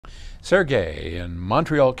Sergey in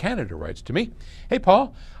Montreal, Canada writes to me, "Hey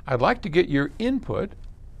Paul, I'd like to get your input,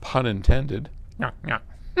 pun intended,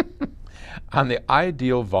 on the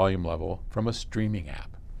ideal volume level from a streaming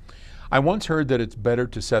app. I once heard that it's better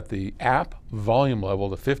to set the app volume level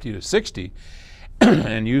to 50 to 60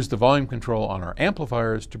 and use the volume control on our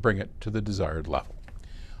amplifiers to bring it to the desired level."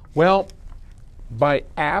 Well, by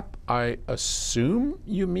app, I assume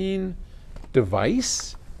you mean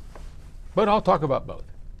device, but I'll talk about both.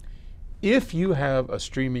 If you have a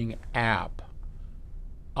streaming app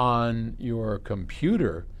on your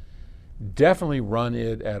computer, definitely run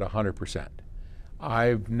it at 100%.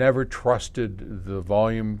 I've never trusted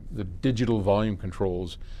the digital volume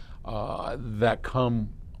controls that come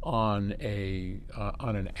on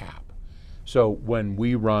an app. So when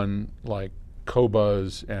we run like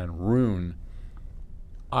Qobuz and Roon,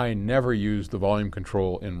 I never use the volume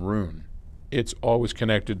control in Roon. It's always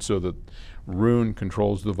connected so that Roon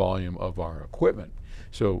controls the volume of our equipment.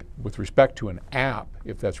 So with respect to an app,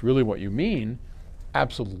 if that's really what you mean,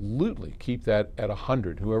 absolutely keep that at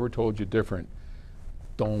 100. Whoever told you different,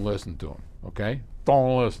 don't listen to them, okay?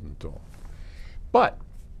 Don't listen to them. But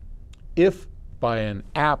if by an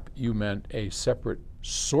app you meant a separate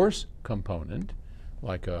source component,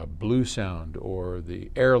 like a Blue Sound or the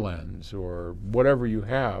AirLens or whatever you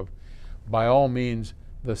have, by all means,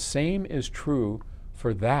 the same is true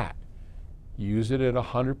for that. Use it at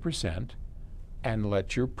 100% and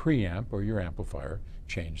let your preamp or your amplifier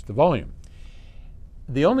change the volume.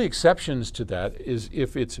 The only exceptions to that is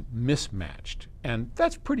if it's mismatched, and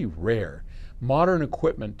that's pretty rare. Modern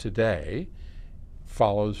equipment today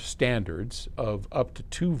follows standards of up to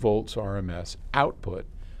 2 volts RMS output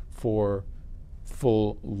for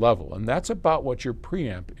full level, and that's about what your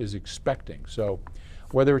preamp is expecting. So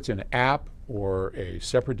whether it's an app or a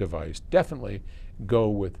separate device, definitely go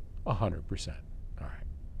with 100%. All right,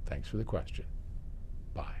 thanks for the question.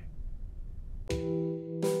 Bye.